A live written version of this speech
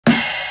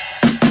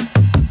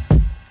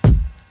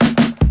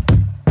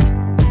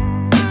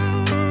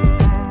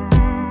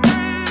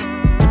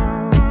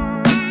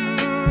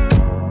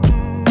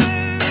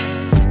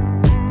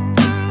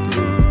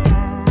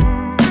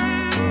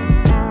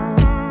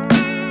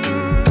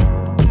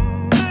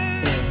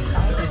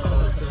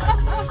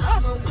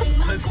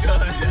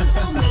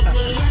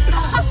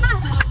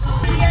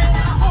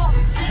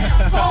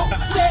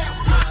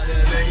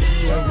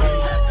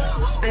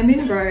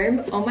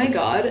Rome. Oh my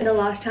god, the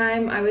last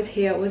time I was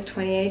here was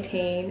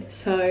 2018,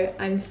 so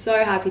I'm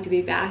so happy to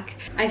be back.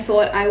 I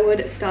thought I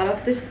would start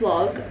off this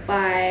vlog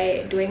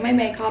by doing my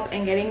makeup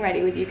and getting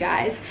ready with you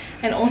guys,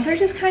 and also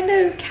just kind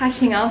of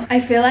catching up.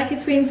 I feel like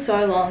it's been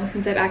so long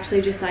since I've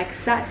actually just like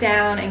sat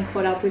down and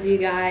caught up with you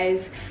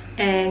guys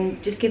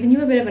and just giving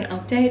you a bit of an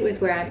update with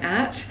where I'm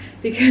at,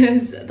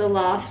 because the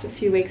last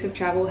few weeks of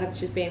travel have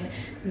just been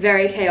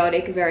very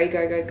chaotic, very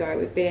go.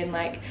 We've been in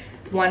like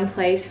one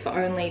place for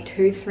only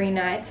 2-3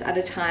 nights at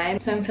a time,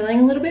 so I'm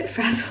feeling a little bit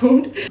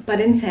frazzled. But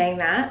in saying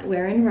that,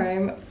 we're in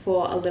Rome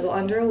for a little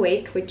under a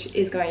week, which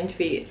is going to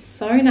be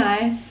so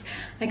nice.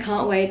 I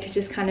can't wait to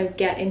just kind of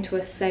get into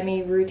a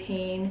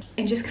semi-routine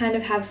and just kind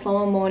of have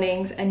slower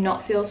mornings and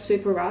not feel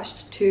super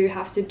rushed to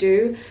have to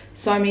do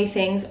so many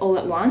things all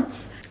at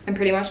once. I'm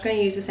pretty much going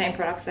to use the same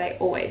products that I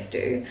always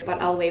do,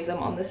 but I'll leave them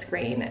on the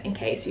screen in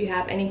case you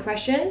have any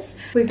questions.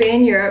 We've been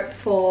in Europe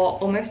for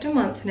almost a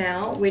month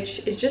now,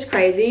 which is just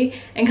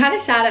crazy and kind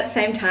of sad at the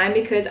same time,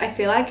 because I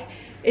feel like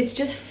it's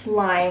just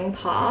flying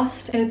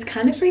past and it's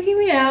kind of freaking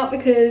me out,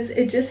 because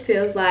it just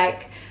feels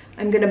like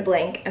I'm gonna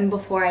blink and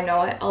before I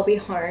know it, I'll be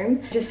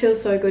home. It just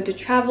feels so good to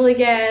travel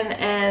again,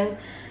 and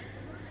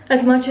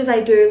as much as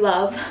I do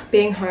love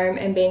being home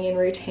and being in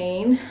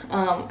routine,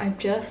 I'm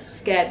just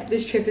scared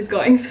this trip is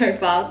going so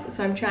fast,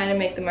 so I'm trying to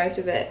make the most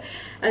of it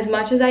as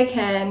much as I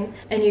can.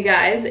 And you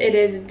guys, it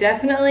is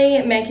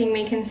definitely making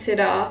me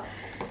consider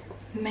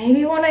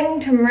maybe wanting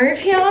to move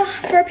here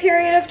for a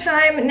period of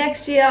time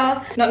next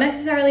year. Not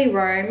necessarily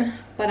Rome,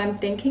 but I'm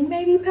thinking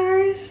maybe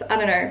Paris. I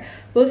don't know,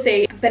 we'll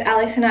see. But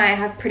Alex and I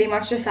have pretty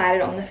much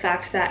decided on the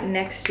fact that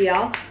next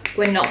year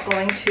we're not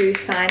going to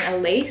sign a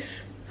lease,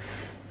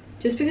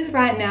 just because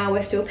right now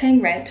we're still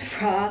paying rent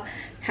for our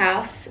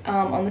house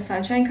on the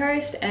Sunshine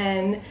Coast,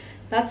 and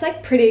that's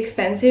like pretty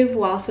expensive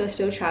whilst we're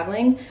still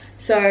traveling.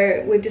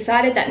 So we've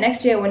decided that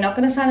next year we're not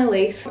going to sign a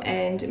lease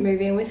and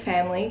move in with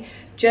family,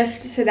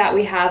 just so that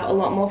we have a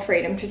lot more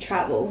freedom to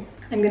travel.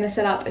 I'm going to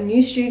set up a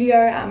new studio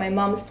at my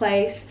mum's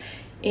place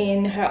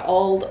in her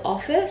old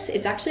office.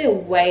 It's actually a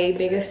way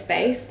bigger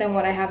space than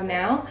what I have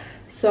now,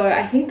 so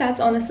I think that's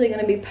honestly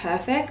going to be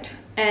perfect.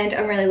 And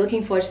I'm really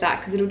looking forward to that,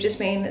 because it'll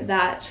just mean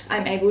that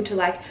I'm able to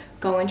like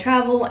go and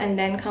travel and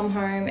then come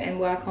home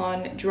and work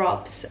on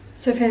drops.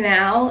 So for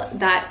now,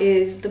 that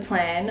is the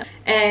plan.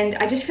 And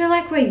I just feel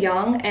like we're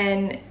young,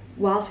 and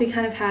whilst we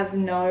kind of have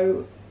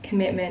no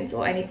commitments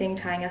or anything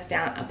tying us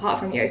down apart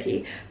from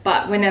Yoki,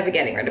 but we're never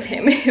getting rid of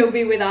him. He'll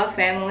be with our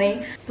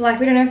family. Like,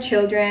 we don't have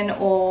children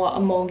or a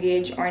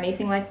mortgage or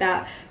anything like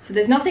that, so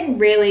there's nothing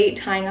really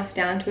tying us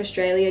down to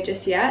Australia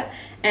just yet,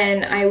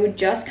 and I would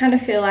just kind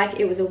of feel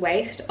like it was a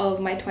waste of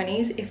my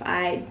 20s if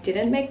I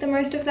didn't make the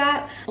most of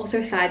that.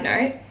 Also, side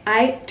note,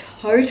 I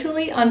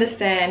totally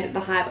understand the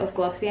hype of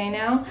Glossier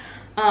now.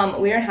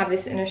 We don't have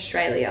this in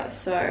Australia,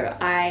 so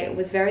I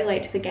was very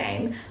late to the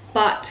game,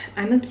 but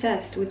I'm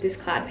obsessed with this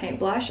cloud paint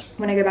blush.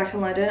 When I go back to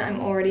London,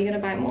 I'm already gonna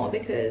buy more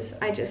because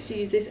I just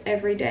use this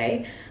every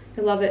day.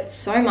 I love it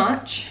so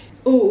much.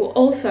 Ooh,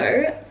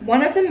 also,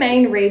 one of the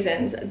main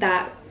reasons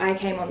that I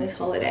came on this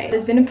holiday,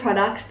 there's been a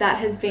product that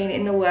has been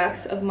in the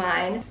works of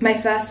mine.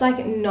 My first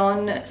like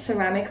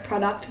non-ceramic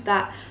product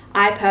that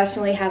I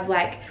personally have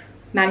like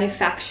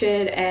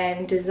manufactured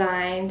and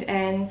designed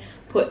and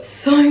put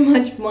so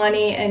much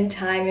money and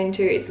time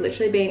into. It's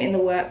literally been in the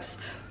works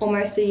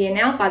almost a year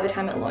now. By the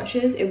time it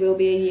launches, it will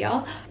be a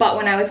year. But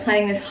when I was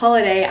planning this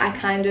holiday, I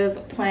kind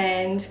of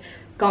planned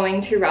going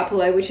to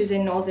Rapallo, which is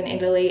in northern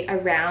Italy,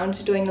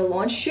 around doing the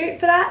launch shoot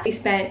for that. We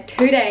spent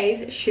 2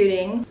 days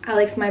shooting.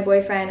 Alex, my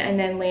boyfriend, and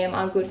then Liam,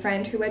 our good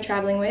friend who we're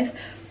traveling with,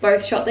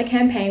 both shot the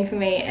campaign for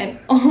me, and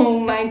oh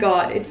my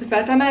god, it's the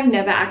first time I've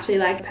never actually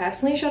like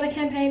personally shot a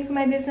campaign for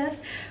my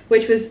business,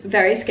 which was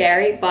very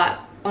scary. But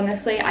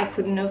honestly, I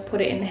couldn't have put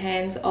it in the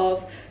hands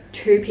of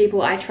 2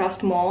 people I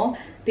trust more,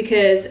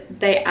 because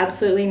they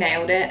absolutely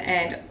nailed it,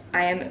 and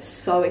I am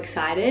so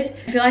excited.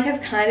 I feel like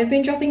I've kind of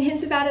been dropping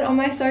hints about it on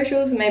my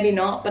socials, maybe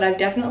not, but I've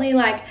definitely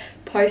like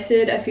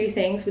posted a few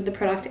things with the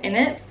product in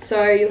it.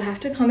 So you'll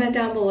have to comment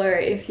down below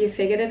if you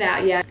figured it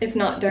out yet. If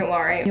not, don't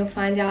worry, you'll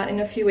find out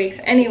in a few weeks.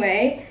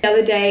 Anyway, the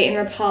other day in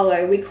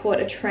Rapallo, we caught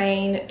a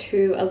train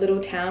to a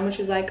little town, which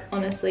was like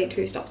honestly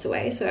 2 stops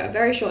away, so a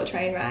very short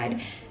train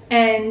ride.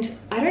 And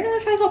I don't know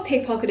if I got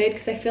pickpocketed,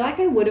 because I feel like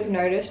I would have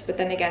noticed, but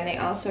then again, they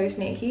are so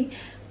sneaky.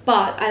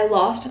 But I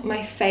lost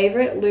my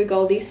favorite Lou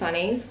Goldie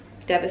sunnies,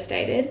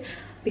 devastated,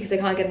 because I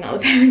can't get another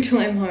pair until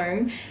I'm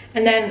home.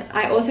 And then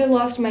I also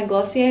lost my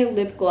Glossier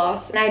lip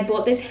gloss, and I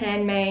bought this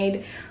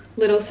handmade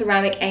little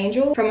ceramic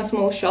angel from a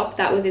small shop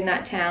that was in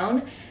that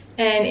town,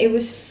 and it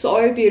was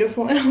so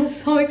beautiful, and I was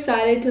so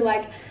excited to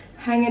like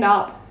hang it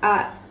up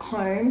at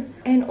home,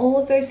 and all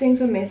of those things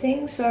were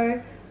missing.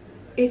 So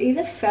it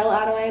either fell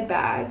out of my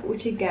bag,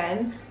 which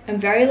again, I'm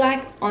very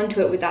like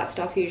onto it with that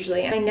stuff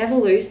usually, and I never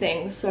lose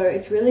things, so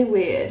it's really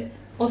weird.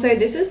 Also,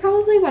 this is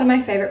probably one of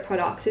my favorite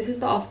products. This is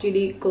the Off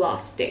Duty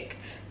Glass Stick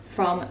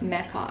from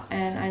Mecca,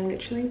 and I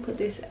literally put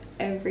this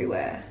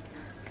everywhere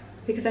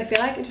because I feel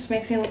like it just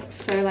makes me look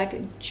so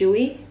like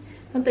dewy.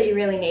 Not that you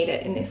really need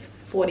it in this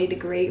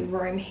 40-degree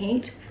Rome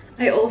heat.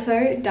 I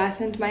also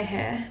Dysoned my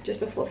hair just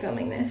before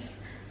filming this.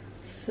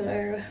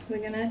 So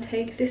we're gonna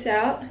take this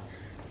out.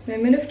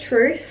 Moment of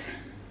truth.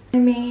 I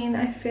mean,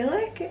 I feel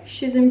like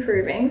she's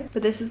improving,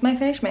 but this is my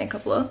finished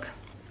makeup look.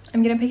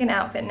 I'm gonna pick an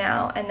outfit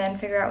now and then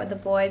figure out with the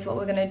boys what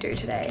we're gonna do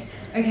today.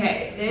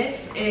 Okay,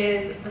 this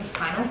is the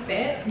final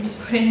fit. I'm just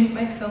putting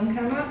my film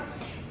camera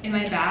in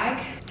my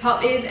bag.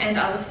 Top is And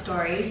Other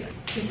Stories.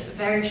 This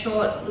very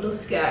short little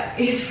skirt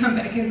is from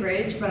Becca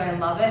Bridge, but I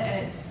love it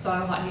and it's so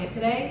hot here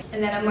today.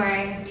 And then I'm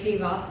wearing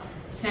Teva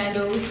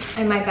sandals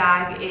and my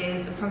bag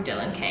is from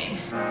Dylan Kane.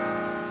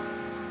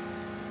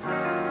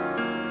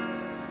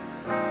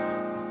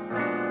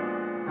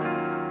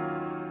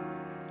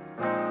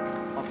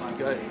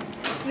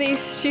 These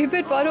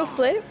stupid bottle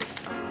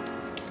flips.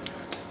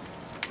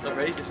 Not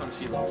ready? This one's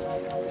for you, Loz.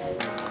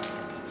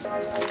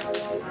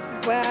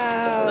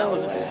 Wow. That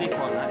was a sick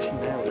one, I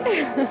actually nailed it.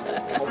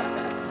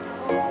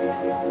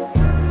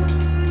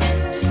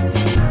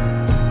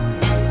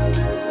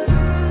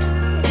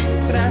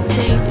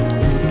 Grazie.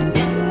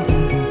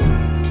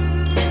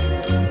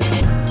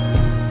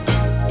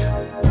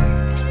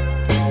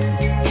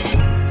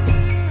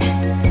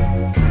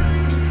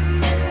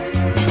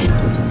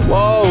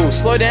 Whoa,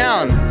 slow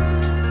down.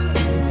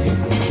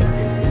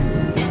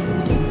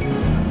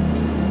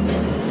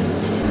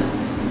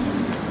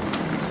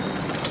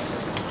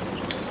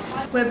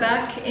 We're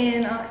back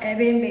in our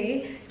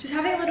Airbnb, just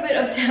having a little bit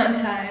of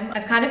downtime.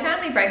 I've kind of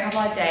found we break up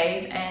our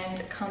days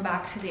and come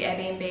back to the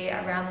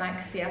Airbnb around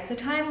like siesta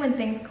time when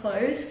things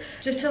close,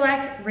 just to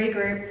like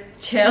regroup,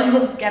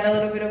 chill, get a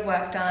little bit of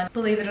work done.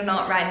 Believe it or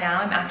not, right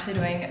now I'm actually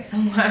doing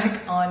some work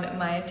on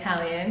my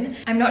Italian.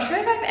 I'm not sure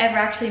if I've ever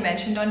actually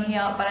mentioned on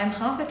here, but I'm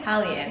half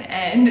Italian,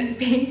 and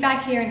being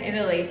back here in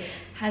Italy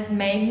has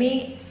made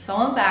me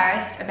so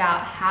embarrassed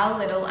about how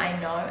little I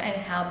know and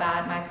how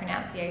bad my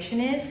pronunciation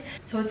is.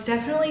 So it's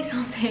definitely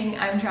something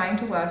I'm trying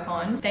to work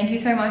on. Thank you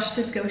so much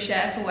to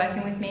Skillshare for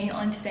working with me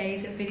on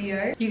today's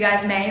video. You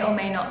guys may or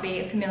may not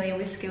be familiar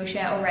with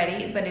Skillshare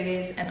already, but it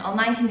is an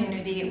online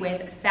community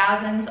with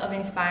thousands of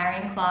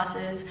inspiring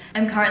classes.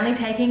 I'm currently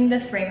taking the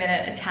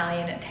 3-minute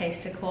Italian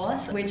taster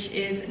course, which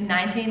is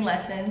 19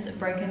 lessons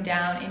broken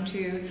down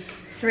into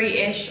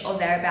 3-ish or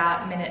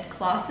thereabout minute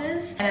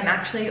classes, and I'm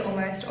actually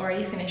almost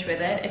already finished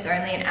with it. It's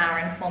only an hour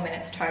and 4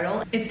 minutes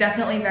total. It's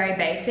definitely very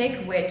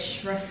basic,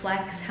 which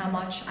reflects how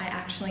much I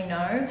actually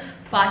know,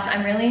 but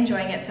I'm really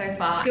enjoying it so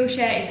far.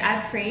 Skillshare is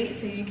ad-free,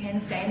 so you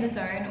can stay in the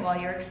zone while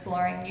you're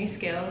exploring new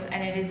skills,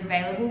 and it is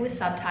available with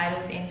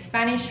subtitles in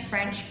Spanish,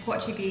 French,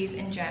 Portuguese,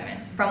 and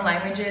German. From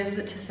languages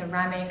to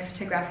ceramics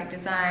to graphic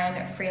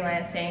design,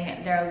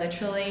 freelancing, there are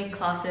literally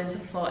classes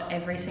for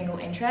every single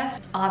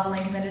interest. I'll have a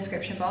link in the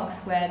description box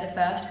where the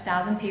first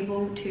 1,000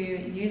 people to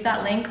use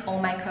that link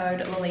or my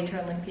code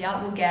Lolita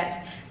Olympia will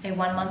get a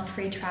 1-month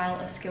free trial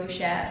of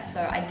Skillshare. So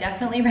I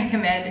definitely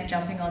recommend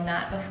jumping on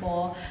that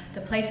before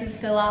the places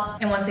fill up.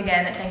 And once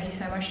again, thank you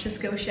so much to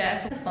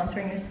Skillshare for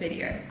sponsoring this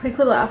video. Quick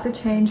little outfit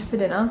change for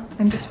dinner.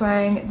 I'm just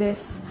wearing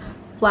this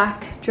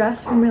black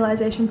dress from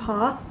Realization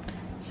Park,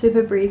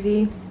 super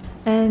breezy,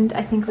 and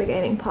I think we're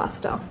getting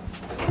pasta.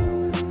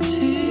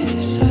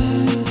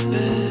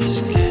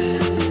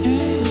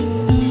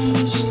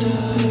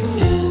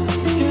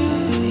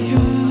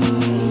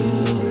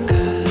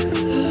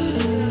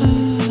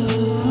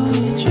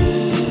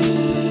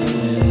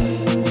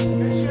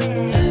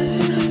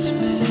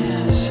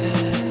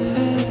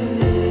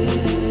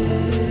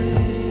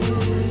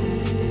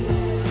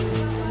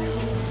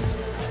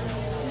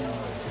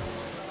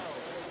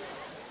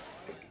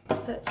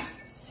 Let's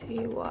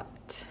see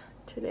what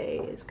today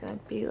is gonna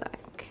be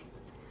like,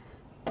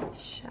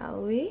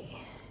 shall we?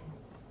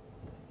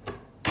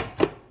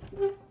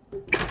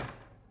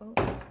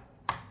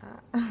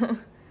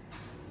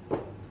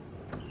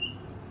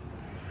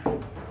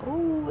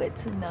 Oh,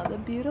 it's another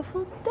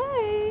beautiful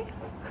day.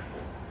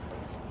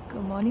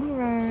 Good morning,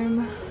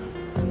 Rome.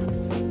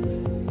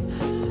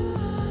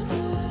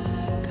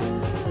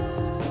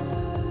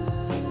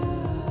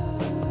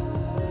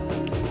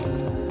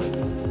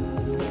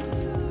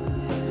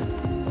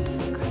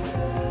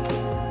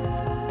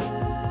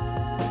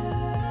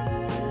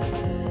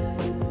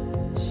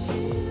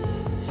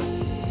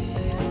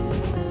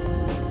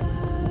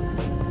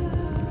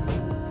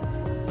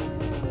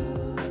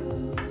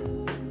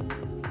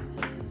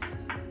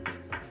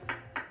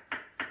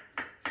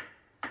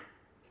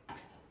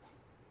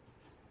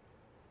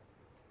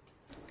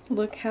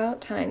 Look how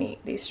tiny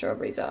these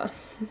strawberries are.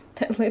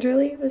 They're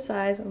literally the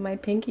size of my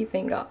pinky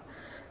finger.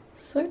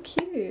 So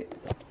cute.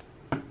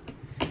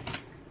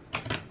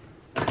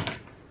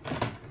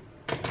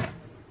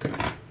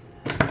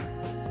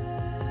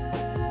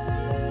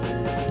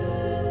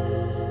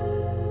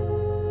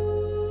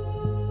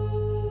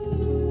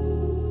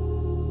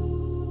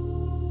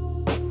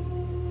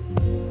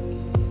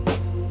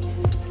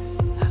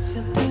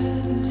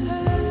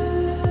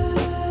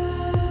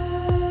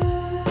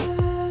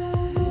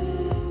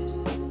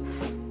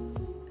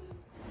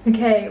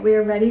 Okay, we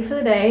are ready for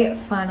the day,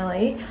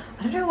 finally.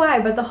 I don't know why,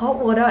 but the hot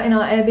water in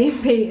our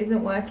Airbnb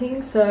isn't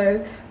working,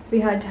 so we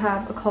had to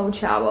have a cold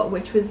shower,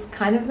 which was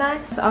kind of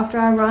nice after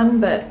our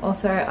run, but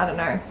also, I don't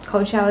know,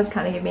 cold showers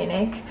kind of give me an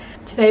ick.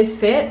 Today's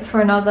fit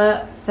for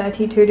another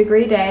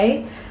 32-degree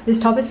day. This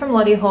top is from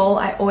Lottie Hall.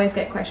 I always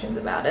get questions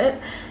about it.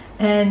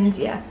 And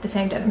yeah, the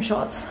same denim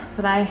shorts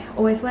that I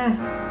always wear.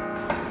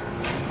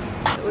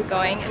 We're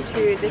going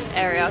to this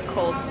area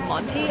called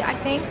Monty, I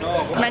think.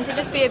 It's meant to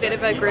just be a bit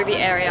of a groovy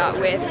area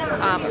with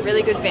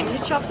really good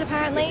vintage shops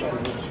apparently.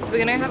 So we're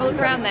gonna have a look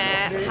around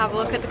there, have a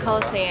look at the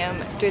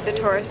Colosseum, do the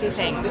touristy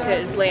thing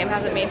because Liam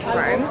hasn't been to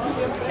Rome.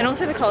 And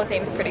also the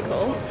Colosseum's pretty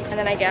cool. And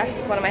then I guess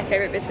one of my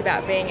favorite bits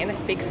about being in a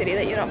big city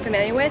that you're not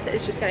familiar with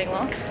is just getting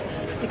lost.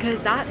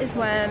 Because that is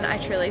when I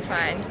truly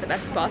find the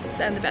best spots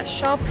and the best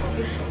shops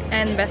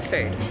and the best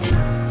food.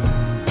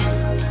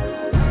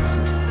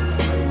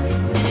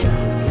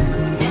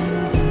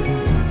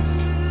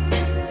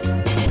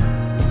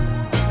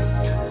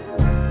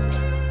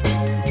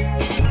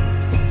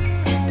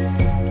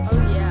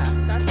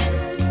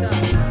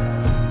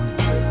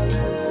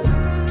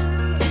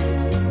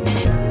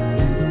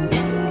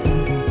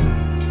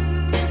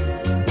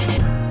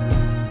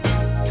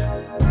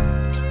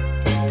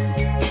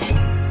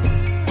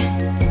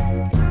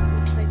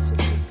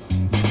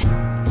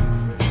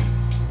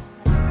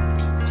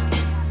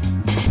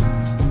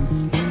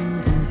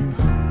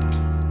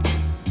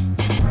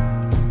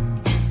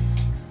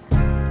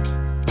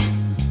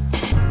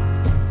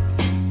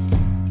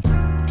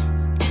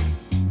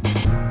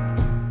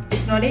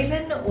 Not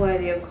even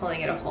worthy of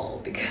calling it a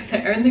haul because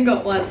I only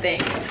got one thing,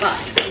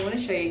 but I want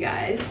to show you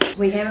guys.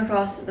 We came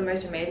across the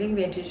most amazing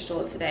vintage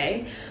stores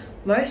today.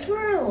 Most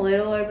were a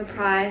little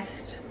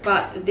overpriced,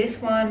 but this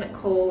one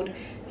called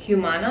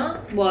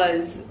Humana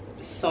was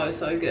so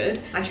good.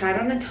 I tried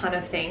on a ton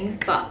of things,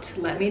 but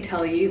let me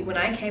tell you, when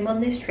I came on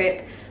this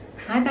trip,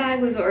 my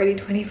bag was already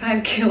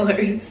 25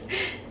 kilos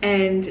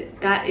and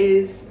that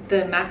is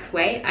the max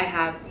weight I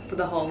have for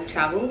the whole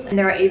travels. And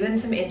there are even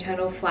some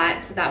internal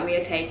flights that we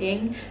are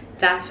taking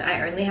that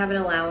I only have an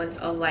allowance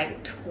of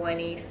like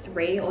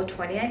 23 or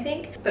 20 I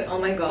think. But oh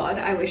my god,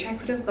 I wish I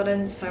could have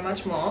gotten so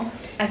much more.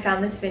 I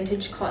found this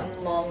vintage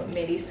cotton long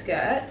midi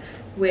skirt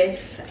with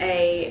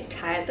a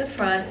tie at the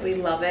front. We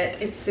love it.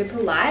 It's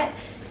super light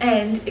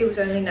and it was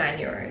only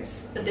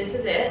 €9. But this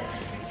is it.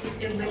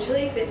 It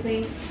literally fits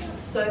me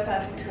so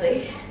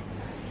perfectly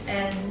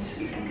and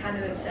I'm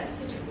kind of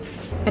obsessed.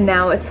 And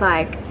now it's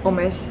like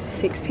almost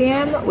 6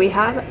 p.m. We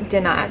have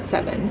dinner at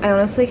 7. I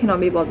honestly cannot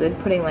be bothered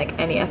putting like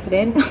any effort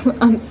in.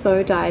 I'm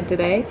so tired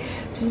today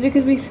just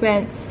because we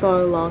spent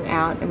so long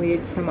out and we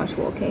did so much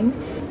walking.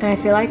 And I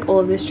feel like all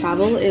of this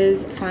travel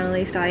is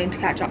finally starting to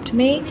catch up to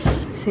me.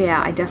 So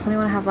yeah, I definitely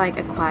want to have like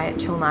a quiet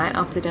chill night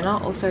after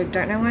dinner. Also,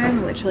 don't know why I'm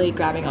literally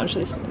grabbing onto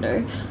this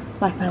window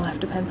like my life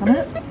depends on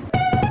it.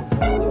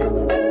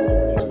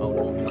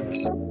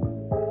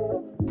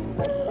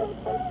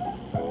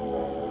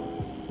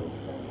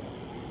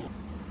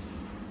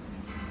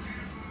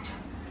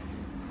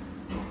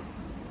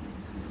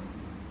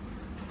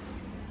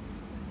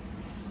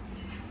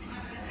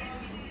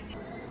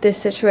 This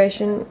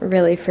situation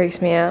really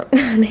freaks me out.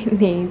 They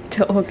need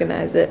to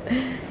organize it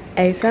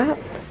ASAP.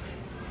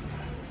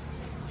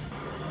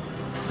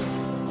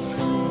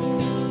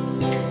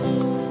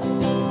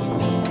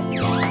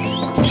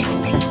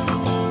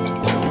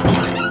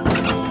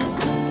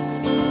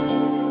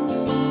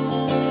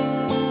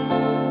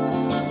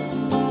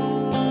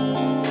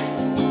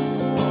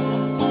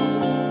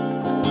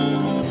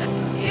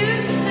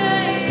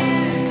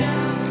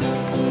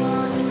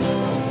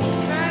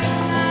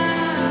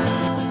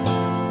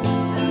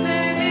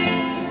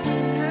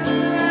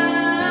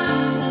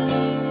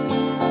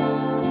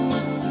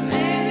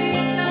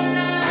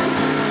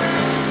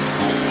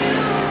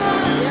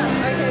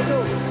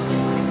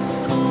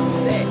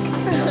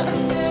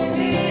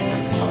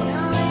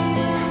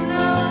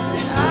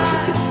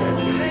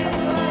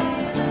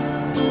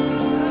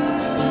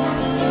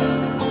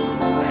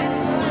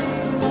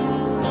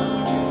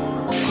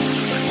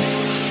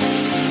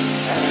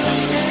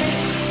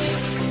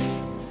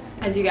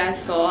 As you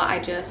guys saw, I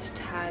just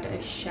had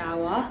a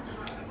shower,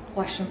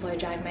 washed and blow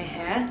dried my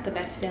hair, the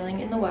best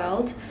feeling in the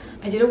world.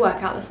 I did a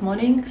workout this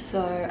morning,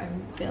 so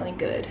I'm feeling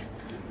good.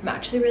 I'm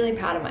actually really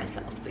proud of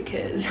myself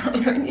because I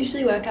don't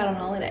usually work out on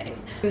holidays.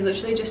 It was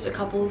literally just a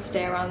couple of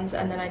stair runs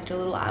and then I did a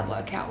little ab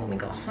workout when we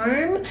got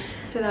home.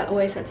 So that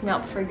always sets me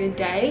up for a good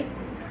day.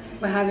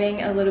 We're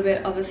having a little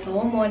bit of a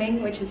slower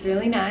morning, which is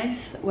really nice.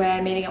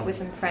 We're meeting up with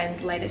some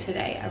friends later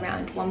today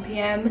around 1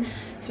 p.m.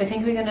 So I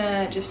think we're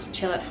gonna just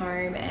chill at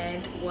home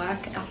and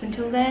work up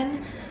until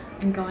then.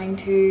 I'm going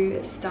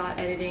to start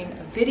editing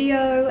a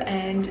video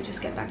and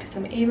just get back to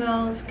some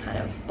emails, kind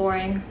of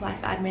boring life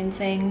admin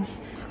things.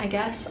 I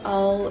guess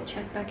I'll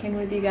check back in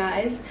with you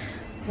guys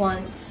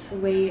once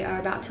we are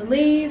about to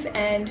leave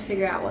and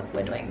figure out what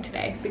we're doing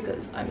today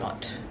because I'm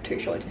not too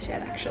sure just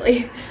yet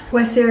actually.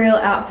 We're serial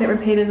outfit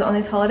repeaters on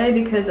this holiday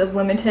because of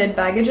limited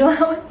baggage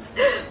allowance,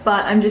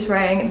 but I'm just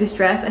wearing this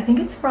dress. I think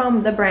it's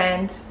from the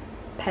brand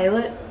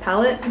Palette,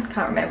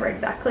 can't remember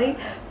exactly,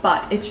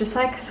 but it's just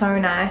like so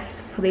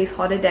nice for these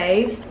hotter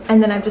days.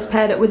 And then I've just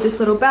paired it with this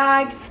little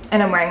bag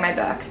And I'm wearing my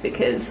Birks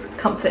because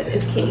comfort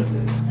is key.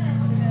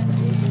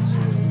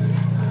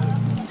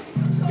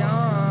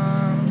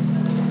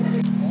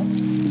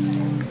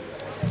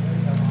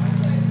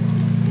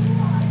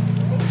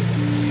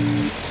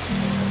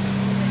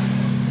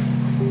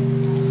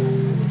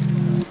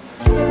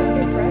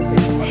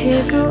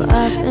 He grew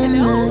up in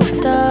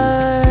the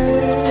dark,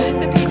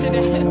 The pizza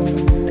dance.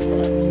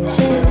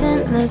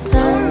 chasing the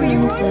sun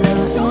until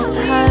it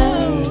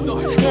hides.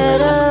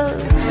 Scared of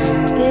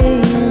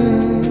being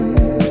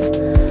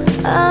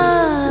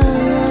alone.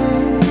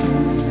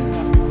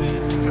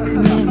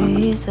 Maybe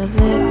he's a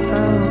bit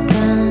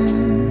broken.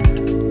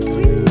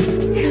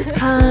 He's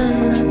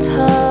kinda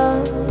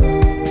tall,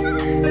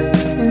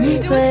 and he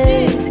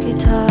plays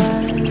guitar.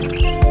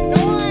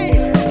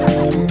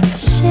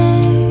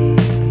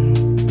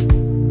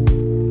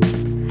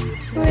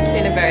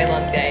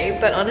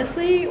 But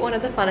honestly, one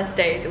of the funnest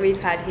days we've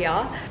had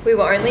here. We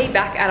were only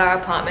back at our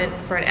apartment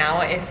for an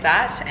hour, if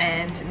that,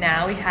 and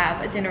now we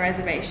have a dinner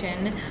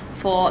reservation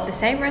for the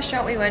same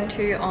restaurant we went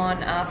to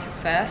on our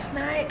first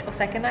night or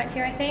second night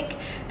here, I think,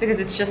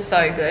 because it's just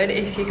so good.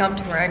 If you come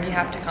to Rome, you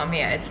have to come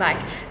here. It's like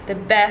the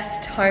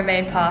best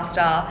homemade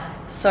pasta,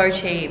 so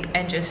cheap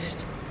and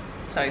just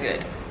so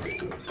good.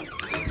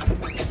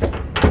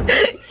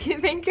 You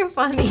think you're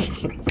funny?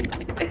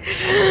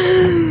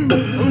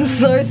 I'm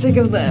so sick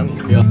of them.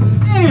 Yeah.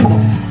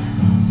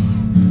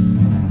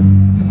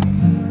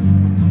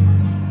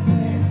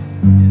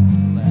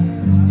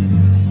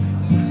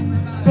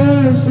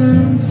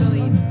 Presents